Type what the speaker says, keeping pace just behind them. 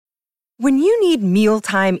When you need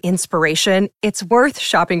mealtime inspiration, it's worth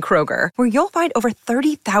shopping Kroger, where you'll find over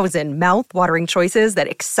 30,000 mouth-watering choices that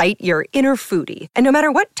excite your inner foodie. And no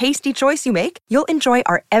matter what tasty choice you make, you'll enjoy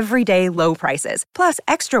our everyday low prices, plus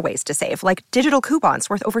extra ways to save, like digital coupons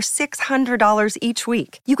worth over $600 each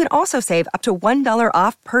week. You can also save up to $1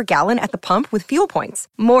 off per gallon at the pump with fuel points.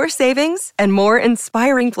 More savings and more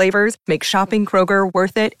inspiring flavors make shopping Kroger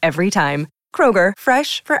worth it every time. Kroger,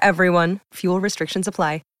 fresh for everyone. Fuel restrictions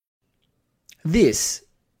apply. This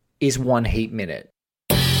is One Heat Minute.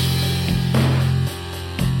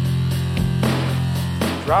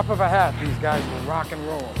 Drop of a hat, these guys will rock and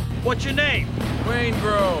roll. What's your name? Wayne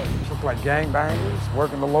Grove. Look like gangbangers,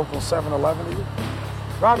 working the local 7-Eleven to you.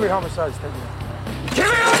 Robbery, homicides, take it. Give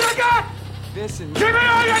me all you got! Listen. Give me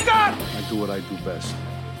all you got! I do what I do best.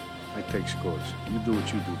 I take scores. You do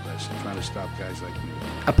what you do best. Trying to stop guys like me.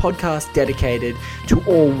 A podcast dedicated to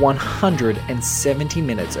all 170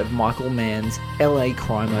 minutes of Michael Mann's LA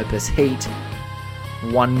crime opus Heat,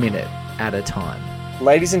 1 minute at a time.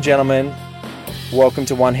 Ladies and gentlemen, welcome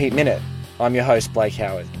to One Heat Minute. I'm your host, Blake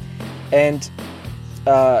Howard. And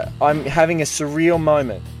I'm having a surreal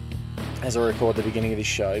moment as I record the beginning of this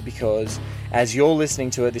show because as you're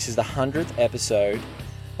listening to it, this is the 100th episode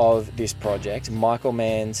of this project, Michael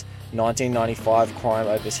Mann's 1995 crime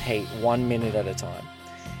opus Heat, 1 minute at a time.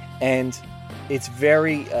 And it's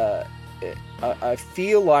very, I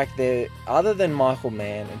feel like there, other than Michael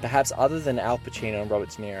Mann, and perhaps other than Al Pacino and Robert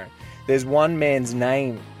De Niro, there's one man's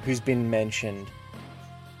name who's been mentioned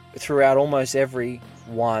throughout almost every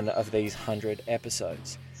one of these 100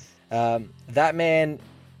 episodes. That man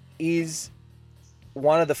is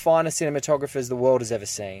one of the finest cinematographers the world has ever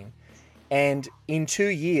seen. And in 2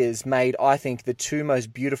 years made, I think, the two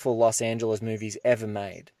most beautiful Los Angeles movies ever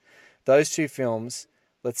made. Those two films,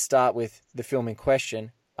 let's start with the film in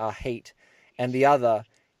question, are Heat, and the other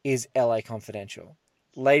is LA Confidential.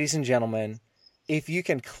 Ladies and gentlemen, if you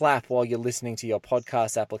can clap while you're listening to your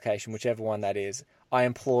podcast application, whichever one that is, I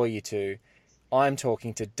implore you to. I'm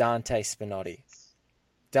talking to Dante Spinotti.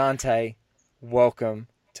 Dante, welcome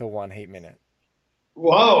to One Heat Minute.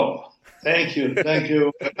 Wow. Thank you. Thank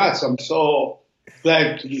you very much. I'm so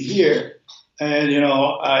glad to be here. And,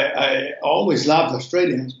 I always loved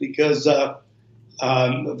Australians because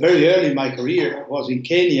very early in my career, I was in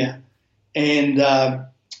Kenya, and I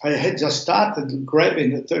had just started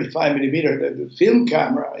grabbing the 35 millimeter, the film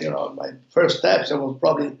camera. My first steps, I was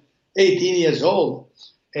probably 18 years old.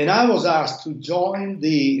 And I was asked to join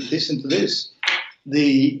listen to this,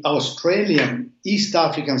 the Australian East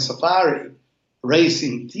African Safari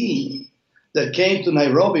racing team that came to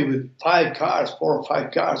Nairobi with 4 or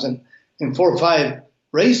 5 cars, and 4 or 5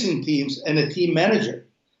 racing teams and a team manager.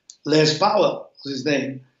 Les Powell was his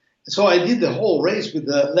name. So I did the whole race with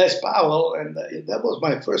Les Powell, and that was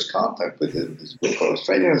my first contact with these group of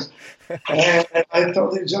Australians. And I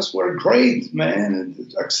thought they just were great, man,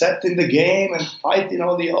 and accepting the game and fighting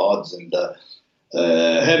all the odds and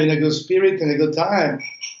having a good spirit and a good time.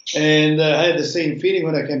 And I had the same feeling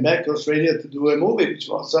when I came back to Australia to do a movie, which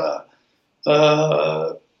was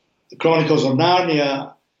The Chronicles of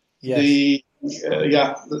Narnia. Yes. The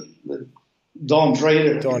Dawn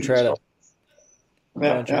Trader. Dawn Trader.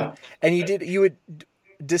 Yeah. And you were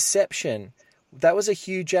Deception. That was a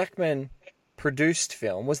Hugh Jackman produced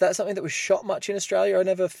film. Was that something that was shot much in Australia? I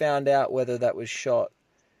never found out whether that was shot.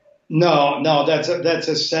 No, that's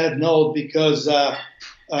a sad note because the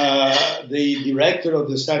director of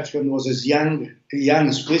Deception was a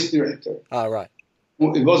young Swiss director. Ah, right.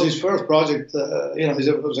 It was his first project.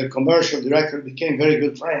 It was a commercial director. Became very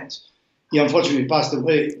good friends. He unfortunately passed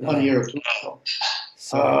away 1 year or two ago.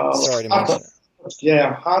 Sorry to mention it.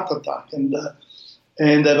 Yeah, heart attack, but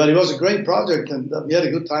it was a great project, and we had a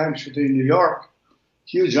good time shooting in New York.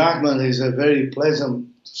 Hugh Jackman is a very pleasant,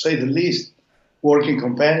 to say the least, working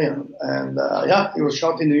companion, and it was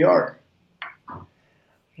shot in New York.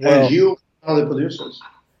 And Hugh, one of the producers.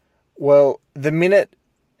 Well, the minute,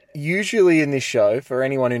 usually in this show, for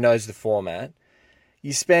anyone who knows the format,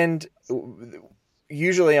 you spend.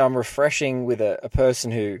 Usually, I'm refreshing with a person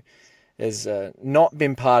who has not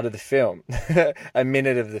been part of the film, a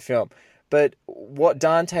minute of the film. But what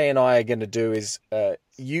Dante and I are going to do is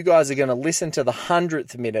you guys are going to listen to the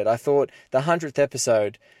 100th minute. I thought the 100th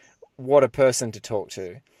episode, what a person to talk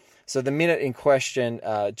to. So the minute in question,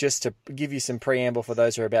 just to give you some preamble for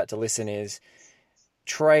those who are about to listen, is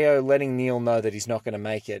Trejo letting Neil know that he's not going to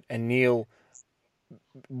make it, and Neil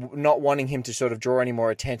not wanting him to sort of draw any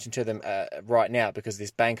more attention to them right now because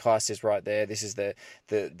this bank heist is right there. This is the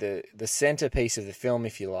centerpiece of the film,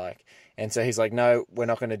 if you like. And so he's like, no, we're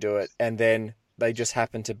not going to do it. And then they just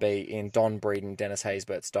happen to be in Don Breed and Dennis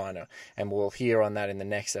Haysbert's diner, and we'll hear on that in the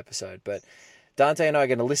next episode. But Dante and I are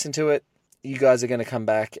going to listen to it. You guys are going to come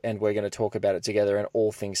back, and we're going to talk about it together and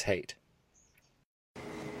all things Heat.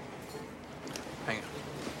 Hang on.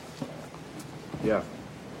 Yeah.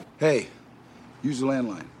 Hey, use the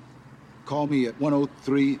landline. Call me at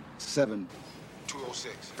 1037-206.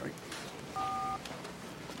 Right.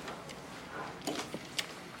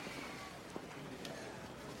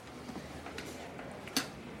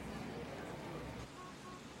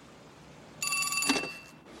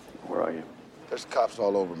 Where are you? There's cops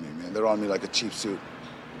all over me, man. They're on me like a cheap suit.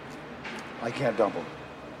 I can't dump them.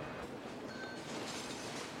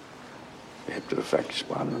 Hip to the fact you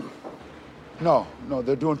spotted him. No,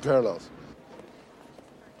 they're doing parallels.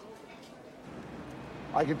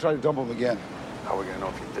 I can try to dump them again. How are we gonna know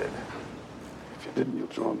if you did? If you didn't, you'll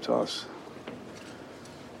draw him to us.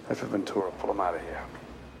 F. Ventura, pull him out of here.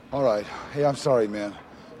 All right. Hey, I'm sorry, man.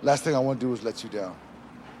 Last thing I want to do is let you down.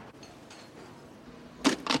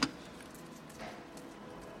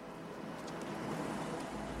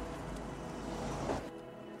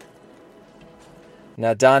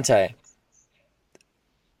 Now, Dante,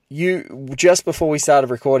 you just before we started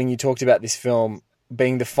recording, you talked about this film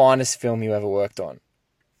being the finest film you ever worked on.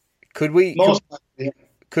 Could we?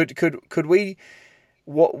 Could we?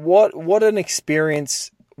 What an experience!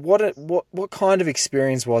 What kind of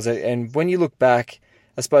experience was it? And when you look back,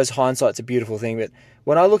 I suppose hindsight's a beautiful thing. But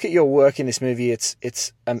when I look at your work in this movie, it's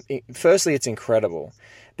firstly it's incredible,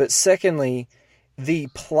 but secondly, the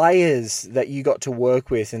players that you got to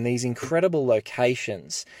work with in these incredible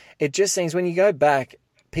locations. It just seems when you go back,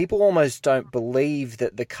 people almost don't believe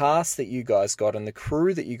that the cast that you guys got and the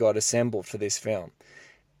crew that you got assembled for this film.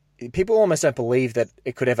 People almost don't believe that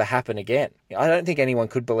it could ever happen again. I don't think anyone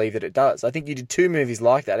could believe that it does. I think you did two movies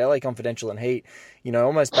like that, LA Confidential and Heat,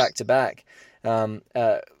 almost back to back.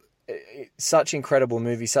 Such incredible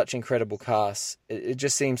movies, such incredible casts. It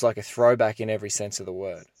just seems like a throwback in every sense of the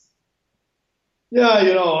word. Yeah,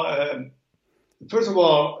 first of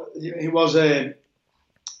all, it was an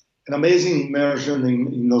amazing immersion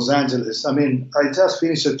in Los Angeles. I mean, I just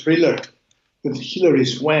finished a thriller with Hilary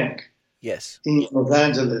Swank. Yes. In Los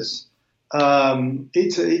Angeles.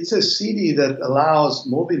 It's a city that allows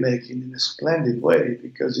movie making in a splendid way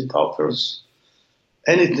because it offers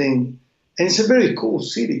anything. And it's a very cool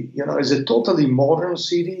city. It's a totally modern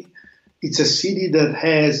city. It's a city that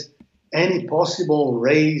has any possible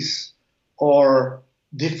race or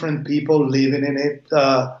different people living in it.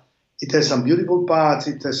 It has some beautiful parts.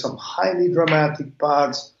 It has some highly dramatic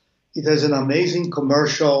parts. It has an amazing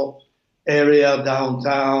commercial area,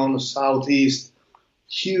 downtown, southeast,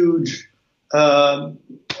 huge.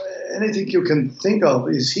 Anything you can think of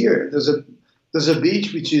is here. There's a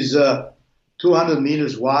beach which is 200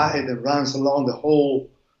 meters wide and runs along the whole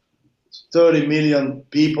 30 million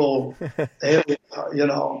people area,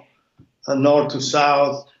 north to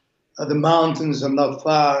south. The mountains are not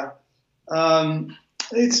far.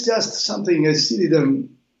 It's just something, a city that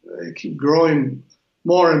I keep growing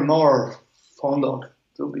more and more fond of,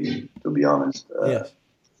 to be honest. Yes.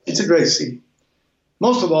 It's a great city.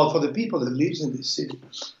 Most of all for the people that lives in this city.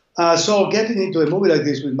 So getting into a movie like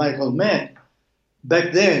this with Michael Mann,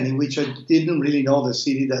 back then, in which I didn't really know the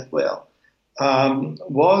city that well,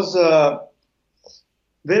 was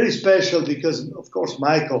very special because, of course,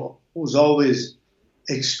 Michael, who's always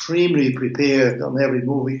extremely prepared on every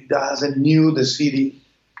movie he does and knew the city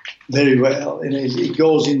very well. And he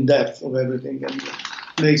goes in depth of everything and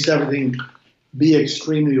makes everything be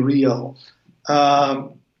extremely real.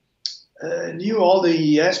 Knew all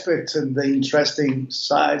the aspects and the interesting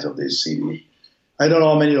sides of this city. I don't know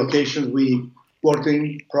how many locations we worked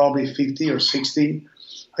in, probably 50 or 60.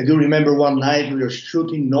 I do remember one night we were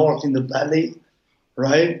shooting north in the valley,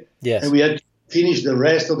 right? Yes. And we had to finish the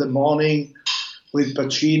rest of the morning with with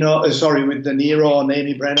De Niro and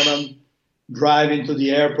Amy Brenneman driving to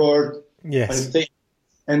the airport. Yes.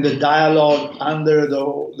 And the dialogue under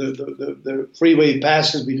the freeway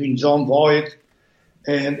passes between John Voight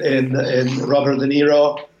and Robert De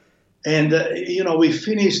Niro. And, we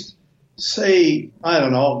finished, say, I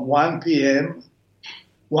don't know, 1 a.m.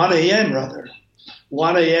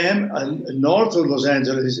 north of Los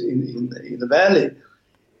Angeles in the valley.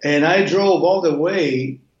 And I drove all the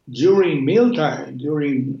way during mealtime,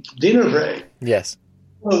 during dinner break. Yes.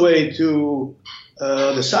 All the way to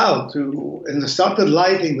the south, and started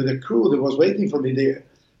lighting with a crew that was waiting for me there,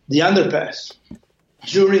 the underpass,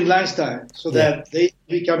 during lunchtime, so that they'd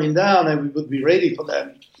be coming down and we would be ready for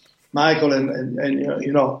them, Michael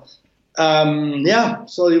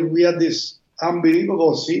So we had this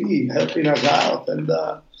unbelievable city helping us out, and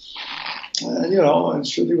and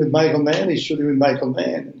shooting with Michael Mann is shooting with Michael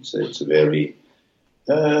Mann. It's a very,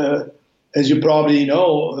 as you probably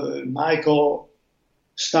know, Michael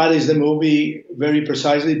studies the movie very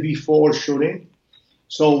precisely before shooting.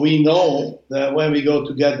 So we know that when we go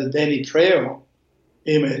to get the Danny Trejo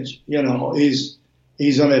image,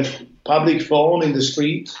 he's on a public phone in the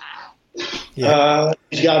street. Yeah.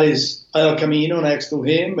 He's got his El Camino next to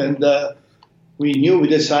him, and we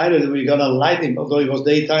decided that we were going to light him, although it was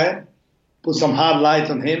daytime, put some hard light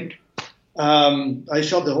on him. I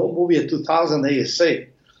shot the whole movie at 2000 ASA,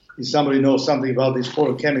 if somebody knows something about this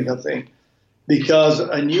photochemical thing, because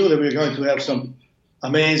I knew that we were going to have some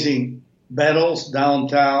amazing battles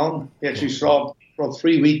downtown. We actually shot for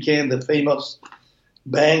 3 weekends the famous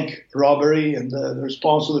bank robbery and the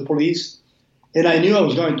response to the police. And I knew I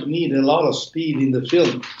was going to need a lot of speed in the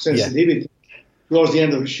film, sensitivity, towards the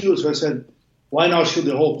end of the shoot. So I said, why not shoot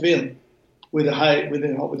the whole film with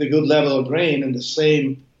a good level of grain and the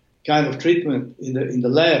same kind of treatment in the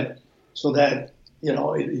lab, so that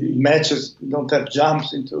it matches, you don't have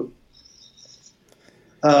jumps into.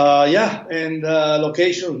 And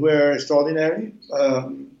locations were extraordinary.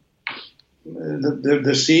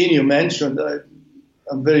 The scene you mentioned,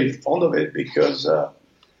 I'm very fond of it because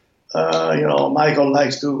Michael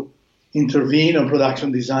likes to intervene on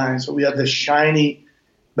production design. So we had the shiny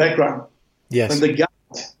background. Yes. And the guy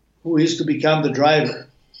who is to become the driver,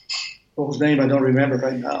 whose name I don't remember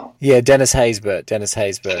right now. Yeah, Dennis Haysbert.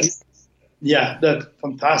 Yeah, that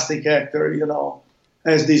fantastic actor,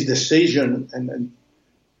 has this decision and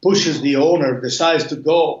pushes the owner, decides to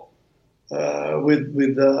go with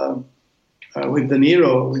De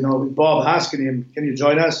Niro, with Bob asking him, can you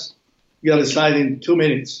join us? You got to slide in 2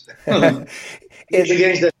 minutes. It's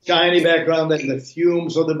against the shiny background and the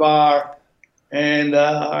fumes of the bar. And,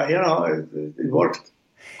 it worked.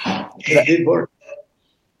 It did work.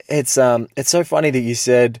 It's so funny that you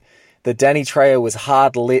said that Danny Trejo was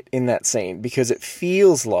hard lit in that scene, because it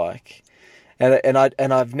feels like, and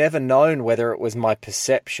I've never known whether it was my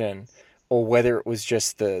perception or whether it was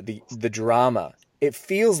just the drama. It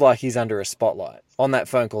feels like he's under a spotlight on that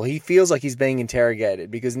phone call. He feels like he's being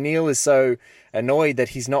interrogated because Neil is so annoyed that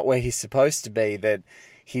he's not where he's supposed to be, that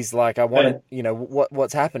he's like, I want to,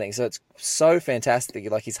 what's happening. So it's so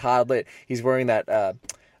fantastic. Like, he's hard lit. He's wearing that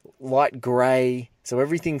light grey. So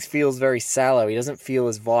everything feels very sallow. He doesn't feel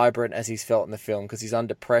as vibrant as he's felt in the film because he's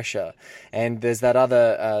under pressure. And there's that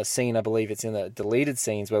other scene, I believe it's in the deleted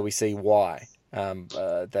scenes, where we see why.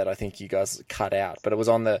 That I think you guys cut out, but it was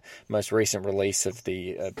on the most recent release of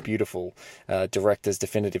the beautiful Director's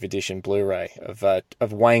Definitive Edition Blu-ray of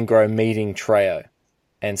Waingro meeting Trejo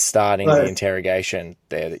and starting the interrogation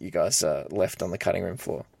there that you guys left on the cutting room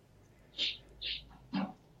floor.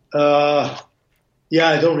 I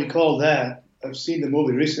don't recall that. I've seen the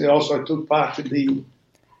movie recently. Also, I took part in the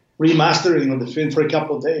remastering of the film for a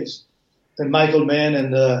couple of days. And Michael Mann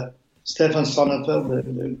and Stefan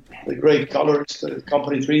Sonnenfeld, the great colorist at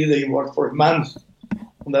Company 3, they worked for a month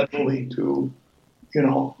on that movie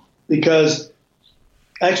because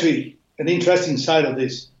actually an interesting side of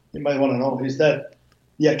this you might want to know is that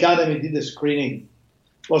the Academy did a screening.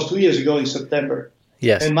 It was 2 years ago in September.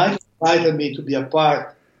 Yes. And Michael invited me to be a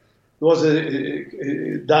part. There was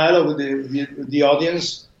a dialogue with the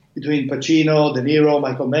audience between Pacino, De Niro,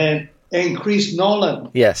 Michael Mann, and Chris Nolan.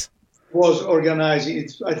 Yes. Was organizing.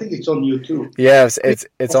 I think it's on YouTube. Yeah,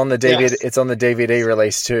 it's on the DVD. Yes. It's on the DVD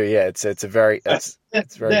release too. Yeah, it's very. It's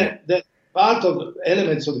very. That part of the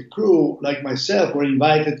elements of the crew, like myself, were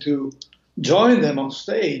invited to join them on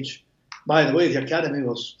stage. By the way, the Academy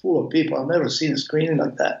was full of people. I've never seen a screening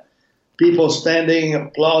like that. People standing,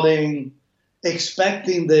 applauding,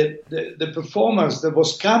 expecting the performance that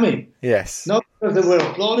was coming. Yes. Not because they were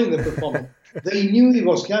applauding the performance. They knew it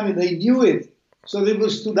was coming. They knew it. So they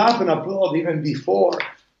stood up and applaud even before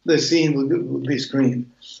the scene would be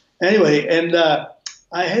screened. Anyway, and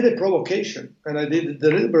I had a provocation, and I did it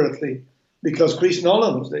deliberately because Chris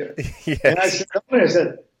Nolan was there. Yes. And I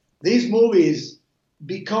said, these movies,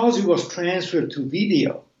 because it was transferred to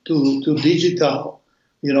video, to digital,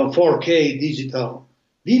 4K digital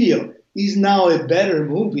video, is now a better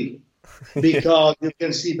movie because you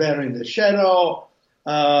can see better in the shadow,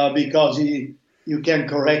 because you can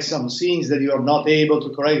correct some scenes that you are not able to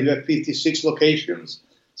correct. You have 56 locations.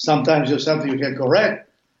 Sometimes there's something you can correct.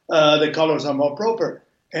 The colors are more proper.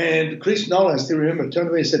 And Chris Nolan, I still remember, turned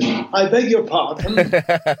to me and said, I beg your pardon.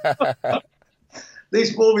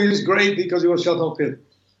 This movie is great because it was shot on film.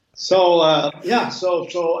 So,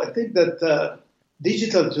 so I think that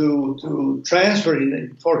digital to transfer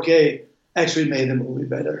in 4K actually made the movie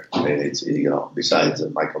better. It's, besides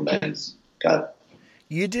Michael Mann's cut.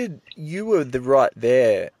 You were right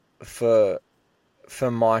there for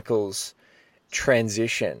Michael's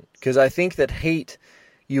transition, because I think that Heat,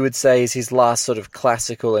 you would say, is his last sort of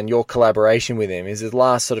classical, and your collaboration with him is his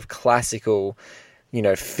last sort of classical,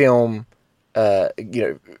 film,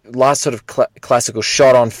 last sort of classical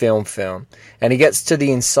shot on film. And he gets to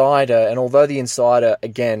The Insider, and although The Insider,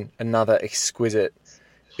 again, another exquisite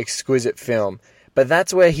film, but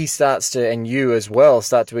that's where he starts to, and you as well,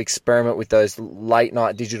 start to experiment with those late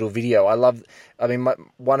night digital video.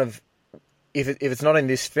 If it's not in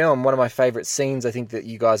this film, one of my favourite scenes I think that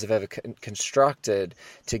you guys have ever constructed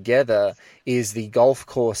together is the golf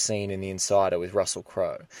course scene in The Insider with Russell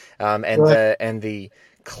Crowe, and the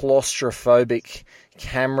claustrophobic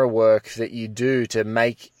camera work that you do to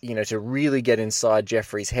make, to really get inside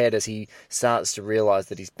Jeffrey's head as he starts to realize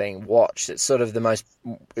that he's being watched. It's sort of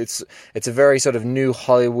it's a very sort of new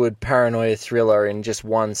Hollywood paranoia thriller in just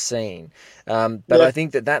one scene. But I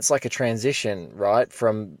think that's like a transition, right?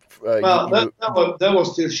 From that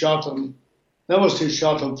was still shot on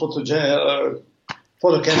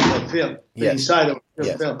photochemical film. The Inside of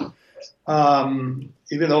film.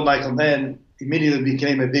 Even though Michael Mann immediately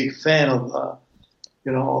became a big fan of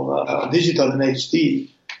digital and HD.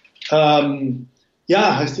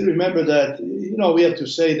 I still remember that. We have to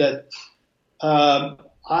say that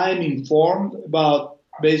I'm informed about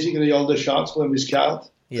basically all the shots when we scout.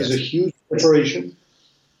 Yes. There's a huge preparation.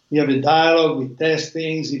 We have a dialogue, we test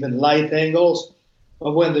things, even light angles.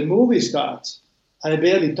 But when the movie starts, I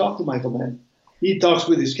barely talk to Michael Mann. He talks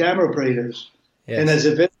with his camera operators and has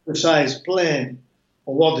a very precise plan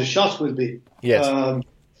of what the shots will be. Yes.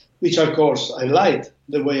 Which, of course, I liked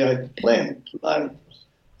the way I planned. He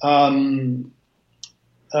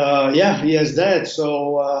has that.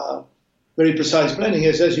 So very precise planning.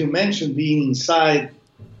 As you mentioned, being inside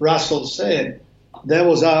Russell's head, that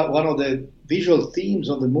was one of the visual themes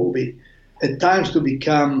of the movie. At times to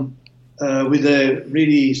become, with a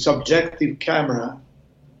really subjective camera,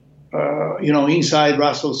 inside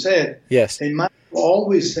Russell's head. Yes. And Michael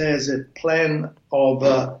always has a plan of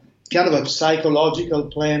kind of a psychological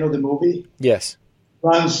plan of the movie. Yes.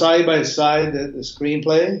 Run side by side the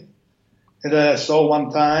screenplay. And I saw one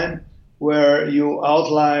time where you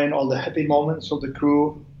outline all the happy moments of the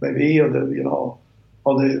crew, maybe, or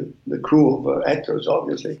the crew of actors,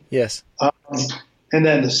 obviously. Yes. And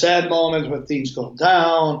then the sad moments where things go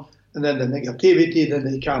down, and then the negativity, then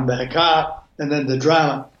they come back up, and then the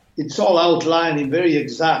drama. It's all outlined in very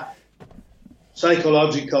exact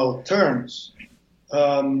psychological terms.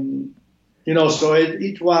 So at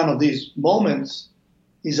each one of these moments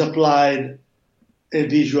is applied a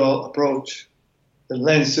visual approach. The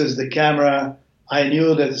lenses, the camera. I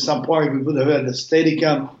knew that at some point we would have had the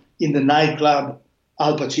Steadicam in the nightclub.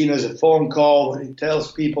 Al Pacino has a phone call where he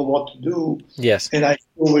tells people what to do. Yes. And I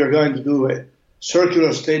knew we were going to do a circular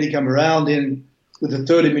Steadicam around him with a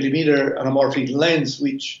 30mm anamorphic lens,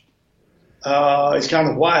 which is kind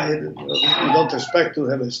of wide. We don't expect to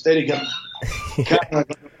have a Steadicam camera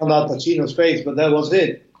on Al Pacino's face, but that was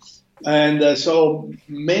it. And so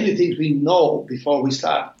many things we know before we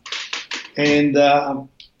start. And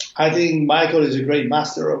I think Michael is a great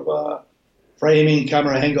master of framing,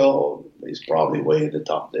 camera angle. He's probably way at the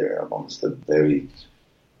top there amongst the very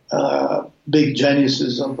big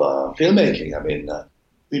geniuses of filmmaking. I mean,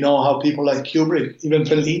 we know how people like Kubrick, even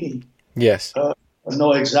Fellini,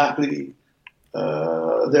 know exactly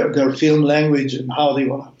their film language and how they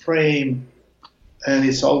want to frame. And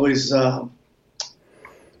it's always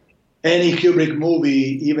any Kubrick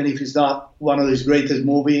movie, even if it's not one of his greatest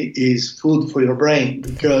movies, is food for your brain,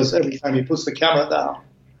 because every time he puts the camera down,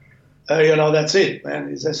 that's it, man.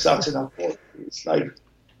 It's just such an important. It's like,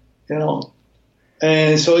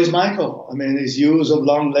 and so is Michael. I mean, his use of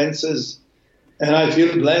long lenses, and I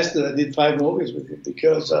feel blessed that I did 5 movies with him,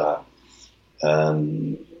 because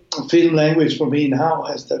film language for me now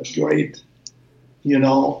has that great,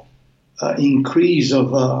 increase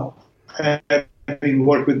of having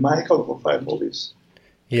worked with Michael for 5 movies.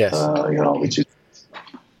 Yes.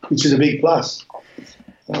 Which is a big plus.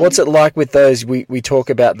 What's it like with those? We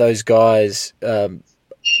talk about those guys.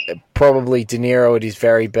 Probably De Niro at his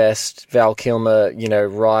very best, Val Kilmer,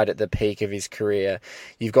 right at the peak of his career.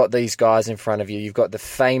 You've got these guys in front of you. You've got the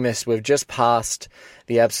famous. We've just passed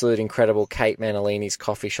the absolute incredible Kate Manalini's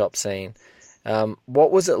coffee shop scene.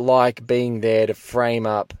 What was it like being there to frame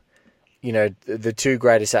up, the 2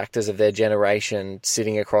 greatest actors of their generation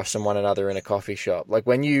sitting across from one another in a coffee shop? Like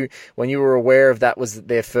when you were aware of that was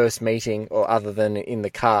their first meeting, or other than in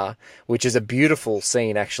the car, which is a beautiful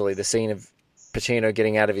scene, actually, the scene of Pacino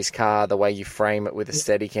getting out of his car, the way you frame it with a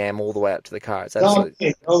Steadicam all the way up to the car. It's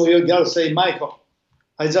absolutely... you got to say Michael.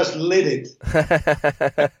 I just lit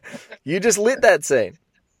it. You just lit that scene.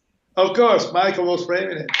 Of course, Michael was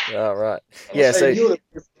framing it. Oh, right. Yeah, so I knew that it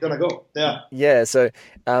was gonna go. Yeah. Yeah, so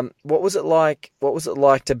what was it like? What was it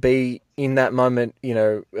like to be in that moment?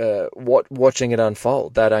 Watching it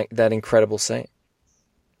unfold, that incredible scene.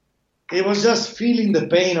 It was just feeling the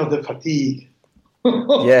pain of the fatigue.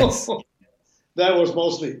 Yes. That was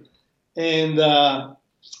mostly, and I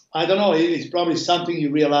don't know. It's probably something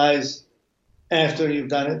you realize after you've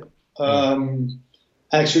done it.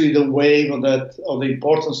 Actually, the wave of the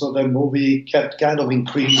importance of that movie kept kind of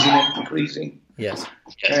increasing and increasing. Yes.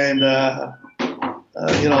 And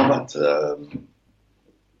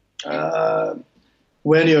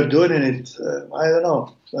when you're doing it, I don't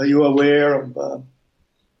know. Are you aware of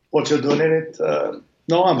what you're doing in it?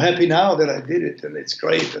 No, I'm happy now that I did it, and it's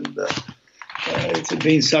great. And it's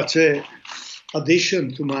been such a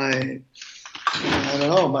addition to my,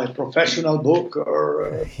 my professional book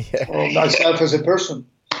or myself as a person.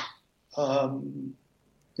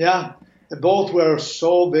 Both were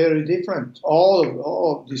so very different.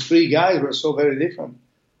 All of these three guys were so very different.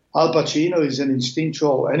 Al Pacino is an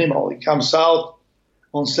instinctual animal. He comes out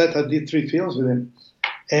on set. I did 3 films with him,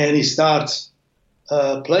 and he starts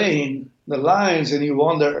playing the lines, and you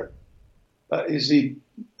wonder, is he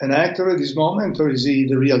an actor at this moment, or is he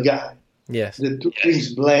the real guy? Yes. The two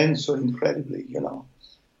things blend so incredibly,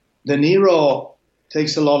 De Niro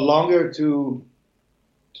takes a lot longer to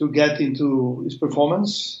get into his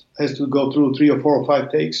performance, has to go through 3 or 4 or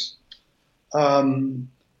 5 takes.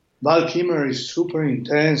 Val Kilmer is super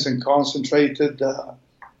intense and concentrated.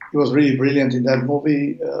 He was really brilliant in that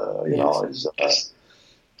movie.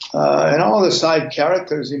 And all the side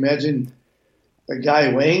characters, imagine the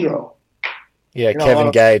guy Waingro. Yeah,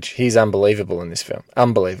 Kevin Gage, he's unbelievable in this film.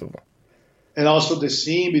 Unbelievable. And also the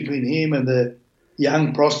scene between him and the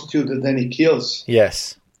young prostitute that then he kills.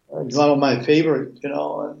 Yes. It's one of my favorite, And a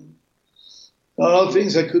lot of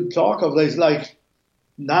things I could talk of. It's like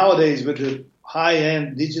nowadays with the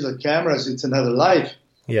high-end digital cameras, it's another life.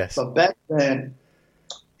 Yes. But back then,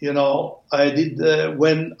 I did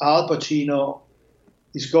when Al Pacino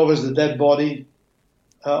discovers the dead body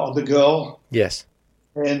of the girl. Yes.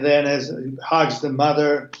 And then as he hugs the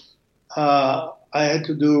mother, I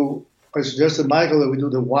suggested Michael that we do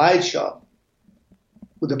the wide shot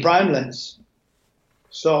with the prime lens.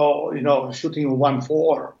 So, shooting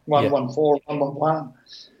 1:4, 1:14, 1:11.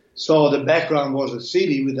 So the background was a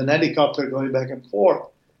city with an helicopter going back and forth.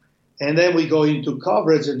 And then we go into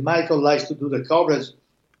coverage, and Michael likes to do the coverage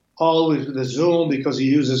always with a zoom because he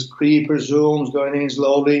uses creeper zooms going in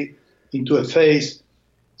slowly into a face.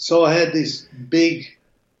 So I had this big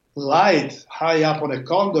light high up on a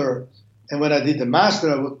condor, and when I did the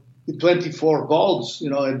master, with 24 bulbs,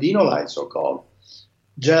 a Dino light so-called,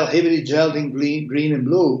 heavily gelled in green and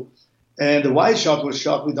blue, and the wide shot was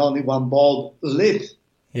shot with only one bulb lit.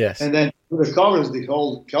 Yes. And then to the covers, the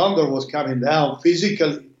whole condor was coming down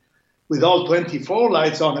physically with all 24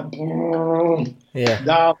 lights on it. Yeah.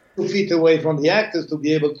 Down 2 feet away from the actors to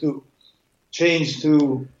be able to change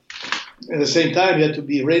to, at the same time, you had to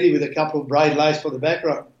be ready with a couple of bright lights for the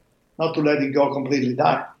background, not to let it go completely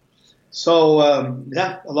dark. So, a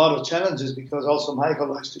lot of challenges because also Michael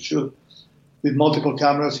likes to shoot with multiple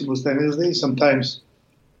cameras simultaneously, sometimes,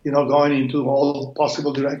 going into all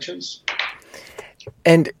possible directions.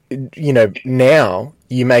 And, now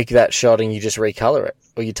you make that shot and you just recolor it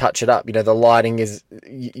or you touch it up. The lighting is,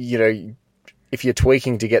 if you're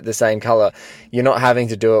tweaking to get the same color, you're not having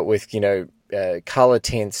to do it with, color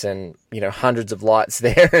tints and, hundreds of lights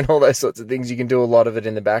there and all those sorts of things. You can do a lot of it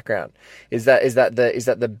in the background. Is that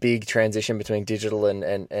the big transition between digital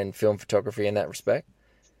and film photography in that respect?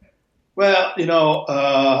 Well,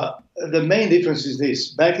 the main difference is this.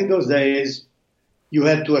 Back in those days, you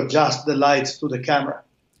had to adjust the lights to the camera.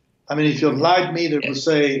 I mean, if your light meter would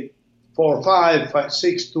say 4, 5, 5,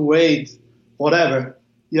 6, 2, 8, whatever,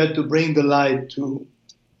 you had to bring the light to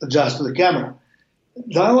adjust to the camera.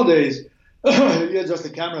 Nowadays, you adjust the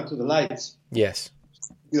camera to the lights. Yes.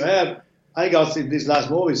 I got in this last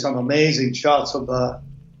movie some amazing shots of, the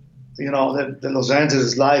Los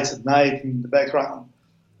Angeles lights at night in the background.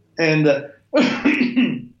 And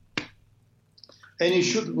and you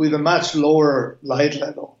shoot with a much lower light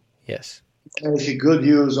level. Yes. And if you good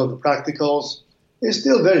use of the practicals, it's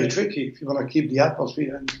still very tricky if you want to keep the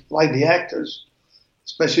atmosphere and like the actors,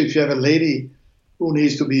 especially if you have a lady who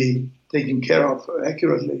needs to be taken care of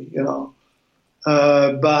accurately,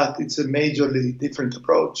 But it's a majorly different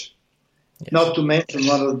approach. Yes. Not to mention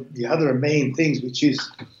one of the other main things, which is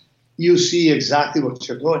you see exactly what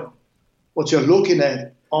you're doing. What you're looking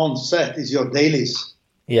at on set is your dailies.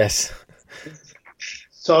 Yes.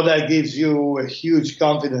 So that gives you a huge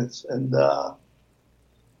confidence, and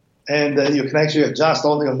you can actually adjust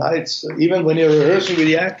all your lights, even when you're rehearsing with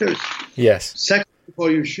the actors. Yes. Seconds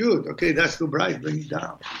before you shoot, okay, that's too bright, bring it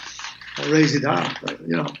down, or raise it down,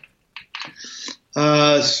 you know.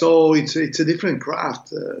 So it's a different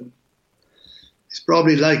craft. It's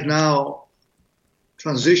probably like now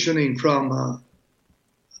transitioning from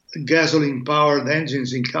gasoline-powered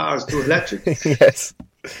engines in cars to electric. Yes.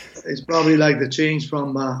 It's probably like the change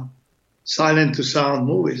from silent to sound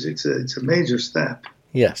movies. It's a major step.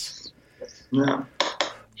 Yes. Yeah.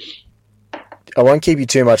 I won't keep you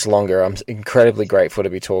too much longer. I'm incredibly grateful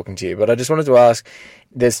to be talking to you, but I just wanted to ask,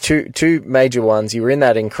 there's two major ones. You were in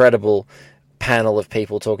that incredible panel of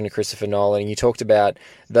people talking to Christopher Nolan, and you talked about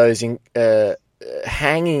those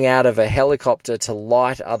hanging out of a helicopter to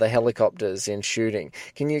light other helicopters in shooting.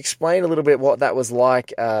 Can you explain a little bit what that was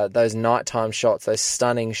like, those nighttime shots, those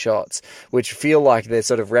stunning shots, which feel like they're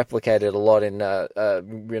sort of replicated a lot in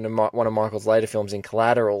one of Michael's later films, in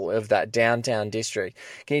Collateral, of that downtown district.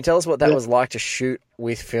 Can you tell us what that was like to shoot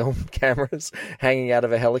with film cameras hanging out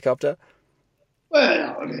of a helicopter?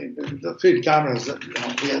 Well, I mean, the film cameras,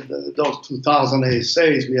 we had those 2000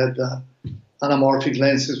 ASAs, we had anamorphic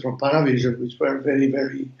lenses from Panavision, which were very,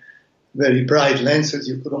 very, very bright lenses.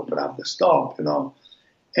 You could open up the stop, you know.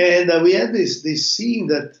 And we had this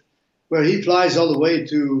scene where he flies all the way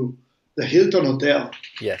to the Hilton Hotel.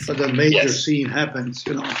 Yes. But the major scene happens,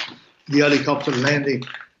 you know, the helicopter landing.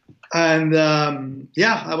 And,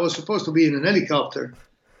 I was supposed to be in an helicopter.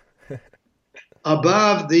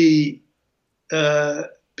 Above the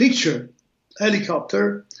picture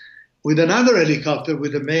helicopter, with another helicopter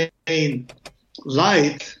with the main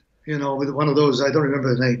light, you know, with one of those, I don't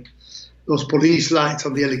remember the name, those police lights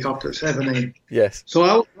on the helicopters have a name. Yes. So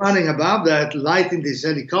I was running above that, lighting this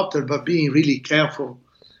helicopter, but being really careful.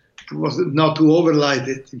 It was not to overlight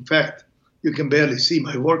it. In fact, you can barely see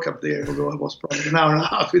my work up there, although I was probably an hour and a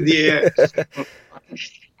half in the air.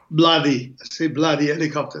 bloody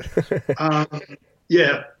helicopter.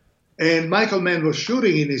 Yeah. And Michael Mann was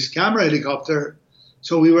shooting in his camera helicopter.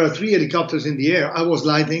 So we were 3 helicopters in the air. I was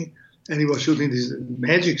lighting, and he was shooting these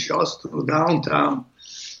magic shots to downtown.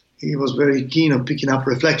 He was very keen on picking up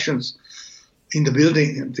reflections in the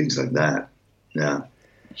building and things like that. Yeah.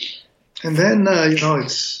 And then,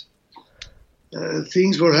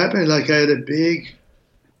 things were happening. Like I had a big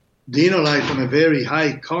dino light on a very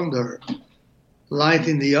high condor,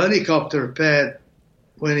 lighting the helicopter pad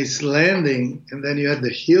when it's landing, and then you had the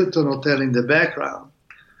Hilton Hotel in the background.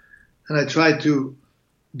 And I tried to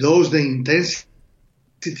dose the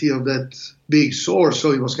intensity of that big source,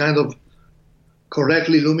 so it was kind of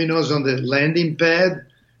correctly luminous on the landing pad,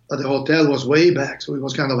 but the hotel was way back, so it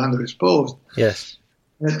was kind of underexposed. Yes.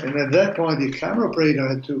 And at that point, the camera operator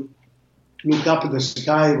had to look up at the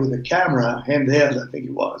sky with the camera, handheld, I think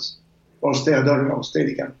it was, or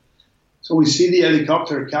Steadicam. So we see the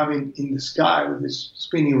helicopter coming in the sky with its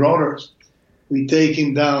spinning rotors. We take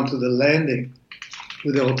him down to the landing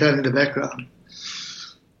with the hotel in the background,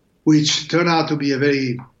 which turned out to be a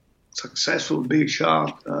very successful big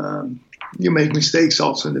shot. You make mistakes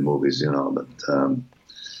also in the movies, you know,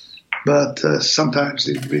 but sometimes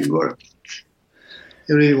it really works.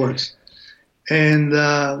 It really works. And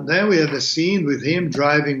then we had a scene with him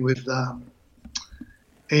driving with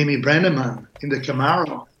Amy Brenneman in the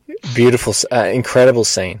Camaro. Beautiful, incredible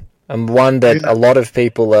scene. And one that a lot of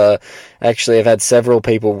people actually have had several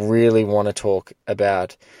people really want to talk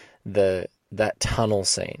about that tunnel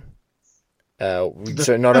scene.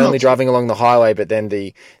 So not only driving along the highway, but then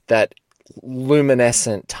that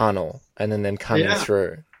luminescent tunnel, and then them coming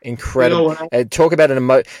through. Incredible. Talk about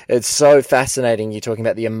it's so fascinating. You're talking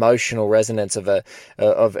about the emotional resonance of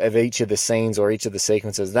each of the scenes or each of the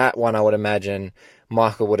sequences. That one, I would imagine,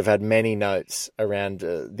 Michael would have had many notes around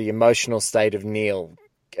the emotional state of Neil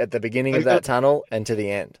at the beginning of that tunnel and to the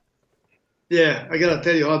end. Yeah, I got to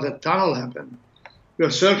tell you how that tunnel happened. We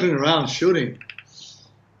were circling around shooting.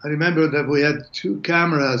 I remember that we had 2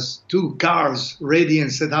 cars ready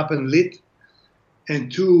and set up and lit,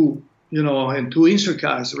 and two insert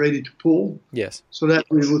cars ready to pull. Yes. So that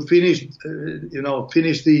we would finish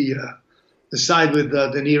the side with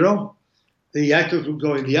De Niro. The actors would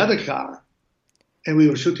go in the other car, and we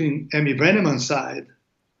were shooting Amy Brenneman's side,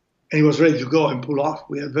 and he was ready to go and pull off.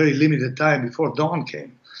 We had very limited time before dawn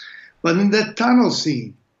came. But in that tunnel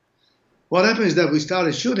scene, what happened is that we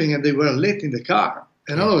started shooting, and they were lit in the car.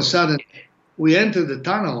 And all of a sudden, we entered the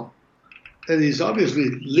tunnel that is obviously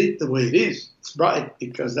lit the way it is. It's bright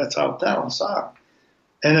because that's how tunnels are.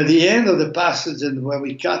 And at the end of the passage, and when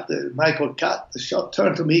Michael cut, the shot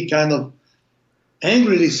turned to me kind of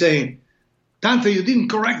angrily saying, Dante, you didn't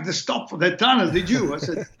correct the stop for that tunnel, did you? I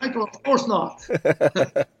said, Michael, of course not.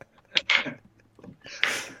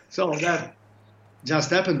 So that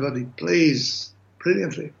just happened, but he plays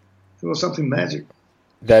brilliantly. It was something magic.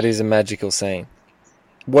 That is a magical scene.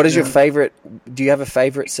 What is your favorite? Do you have a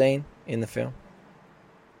favorite scene in the film?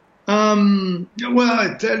 Well,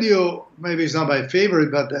 I tell you, maybe it's not my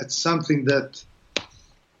favorite, but that's something that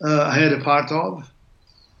I had a part of.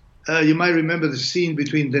 You might remember the scene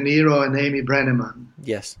between De Niro and Amy Brenneman.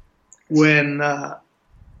 Yes. When I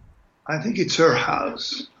think it's her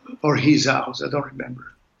house or his house, I don't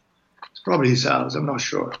remember. It's probably his house, I'm not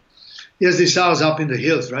sure. He has this house up in the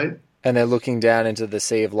hills, right? And they're looking down into the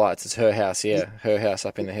sea of lights. It's her house, yeah. Her house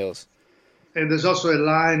up in the hills. And there's also a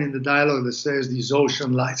line in the dialogue that says these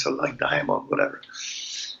ocean lights are like diamond, whatever.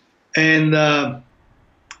 And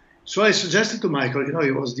so I suggested to Michael,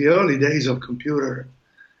 it was the early days of computer.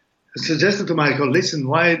 I suggested to Michael, listen,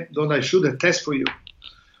 why don't I shoot a test for you?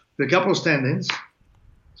 With a couple of stand-ins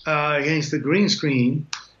against the green screen,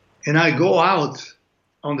 and I go out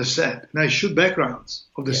on the set, and I shoot backgrounds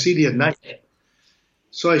of the city at night.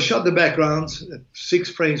 So I shot the backgrounds at 6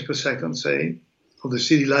 frames per second, say, of the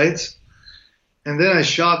city lights. And then I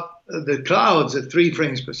shot the clouds at 3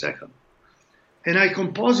 frames per second. And I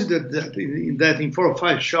composited that in 4 or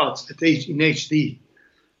 5 shots in HD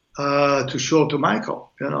to show to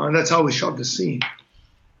Michael, and that's how we shot the scene.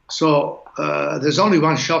 So there's only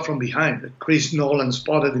one shot from behind that Chris Nolan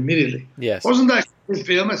spotted immediately. Yes. Wasn't that a good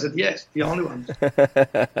film? I said, yes, the only one.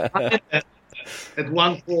 At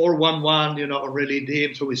 1:4, really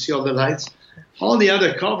dim, so we see all the lights. All the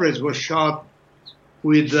other coverage was shot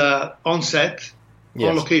with on set,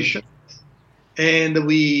 on location, and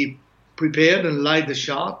we prepared and light the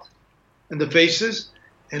shot and the faces,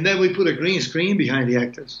 and then we put a green screen behind the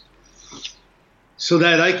actors, so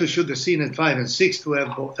that I could shoot the scene at 5 and 6 to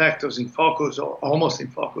have both actors in focus or almost in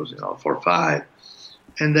focus, for 5,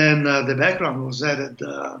 and then the background was added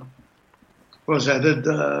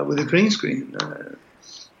with a green screen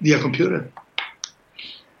via computer.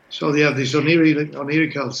 So they have this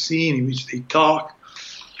onirical scene in which they talk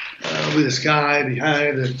with the sky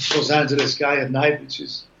behind, the Los Angeles sky at night, which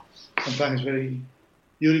is sometimes very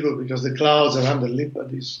beautiful because the clouds are underlit by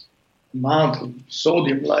this amount of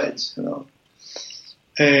sodium lights,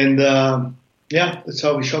 And that's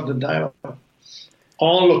how we shot the dialogue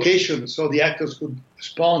on location, so the actors could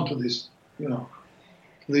respond to this, to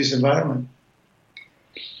this environment.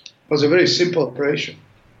 It was a very simple operation.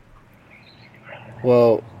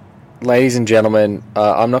 Well, ladies and gentlemen,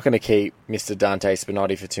 I'm not going to keep Mr. Dante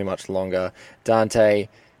Spinotti for too much longer. Dante,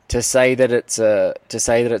 to say that it's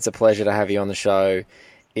a pleasure to have you on the show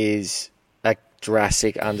is a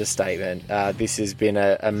drastic understatement. This has been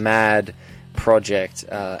a mad project,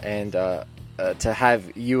 and to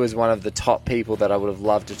have you as one of the top people that I would have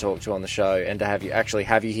loved to talk to on the show, and to have you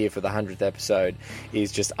here for the 100th episode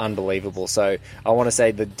is just unbelievable. So I want to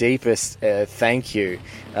say the deepest thank you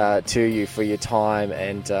to you for your time,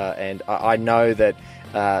 and I know that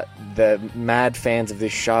the mad fans of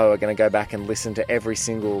this show are going to go back and listen to every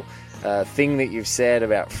single thing that you've said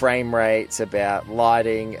about frame rates, about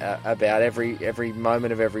lighting, about every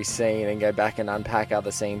moment of every scene, and go back and unpack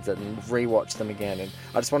other scenes and rewatch them again. And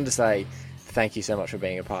I just wanted to say thank you so much for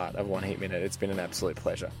being a part of One Heat Minute. It's been an absolute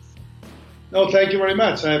pleasure. No, thank you very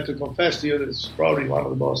much. I have to confess to you that it's probably one of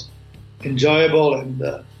the most enjoyable and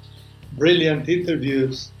brilliant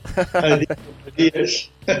interviews I did for years.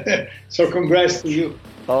 So congrats to you.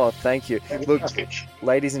 Oh, thank you. Look,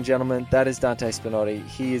 ladies and gentlemen, that is Dante Spinotti.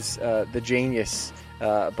 He is the genius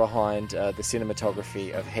behind the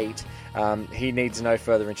cinematography of Heat. He needs no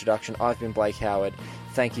further introduction. I've been Blake Howard.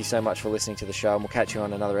 Thank you so much for listening to the show, and we'll catch you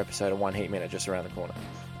on another episode of One Heat Minute just around the corner.